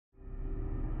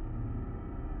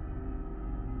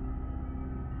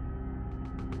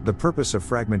The purpose of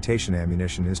fragmentation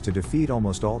ammunition is to defeat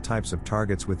almost all types of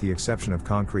targets with the exception of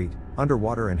concrete,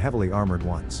 underwater and heavily armored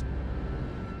ones.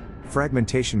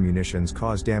 Fragmentation munitions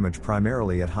cause damage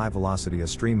primarily at high velocity, a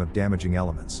stream of damaging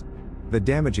elements. The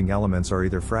damaging elements are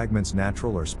either fragments,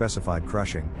 natural or specified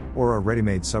crushing, or are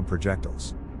ready-made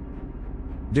subprojectiles.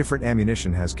 Different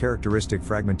ammunition has characteristic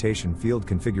fragmentation field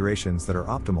configurations that are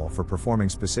optimal for performing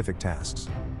specific tasks.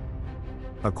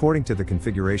 According to the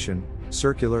configuration,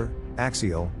 circular,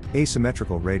 axial,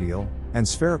 asymmetrical, radial, and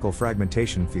spherical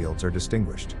fragmentation fields are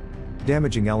distinguished.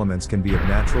 Damaging elements can be of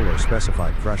natural or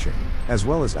specified crushing, as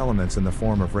well as elements in the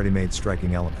form of ready-made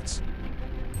striking elements.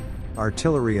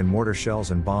 Artillery and mortar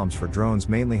shells and bombs for drones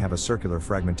mainly have a circular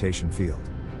fragmentation field.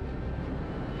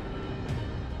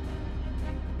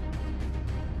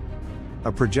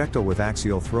 A projectile with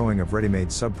axial throwing of ready-made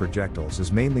subprojectiles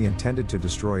is mainly intended to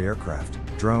destroy aircraft,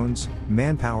 drones,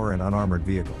 manpower and unarmored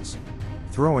vehicles.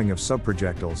 Throwing of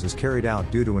subprojectiles is carried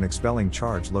out due to an expelling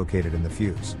charge located in the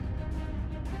fuse.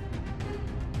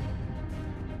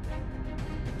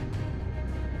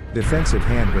 Defensive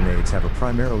hand grenades have a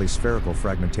primarily spherical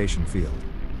fragmentation field.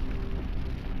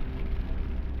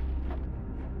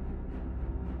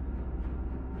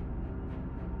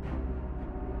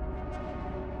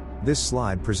 This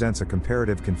slide presents a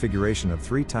comparative configuration of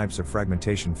three types of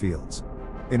fragmentation fields.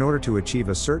 In order to achieve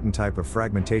a certain type of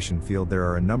fragmentation field, there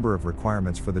are a number of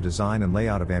requirements for the design and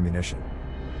layout of ammunition.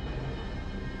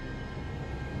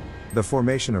 The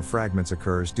formation of fragments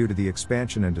occurs due to the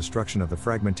expansion and destruction of the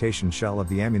fragmentation shell of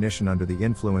the ammunition under the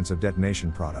influence of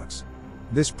detonation products.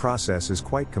 This process is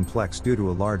quite complex due to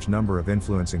a large number of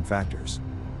influencing factors.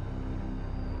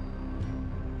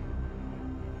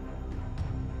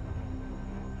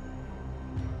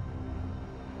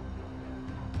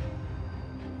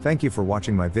 Thank you for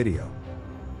watching my video.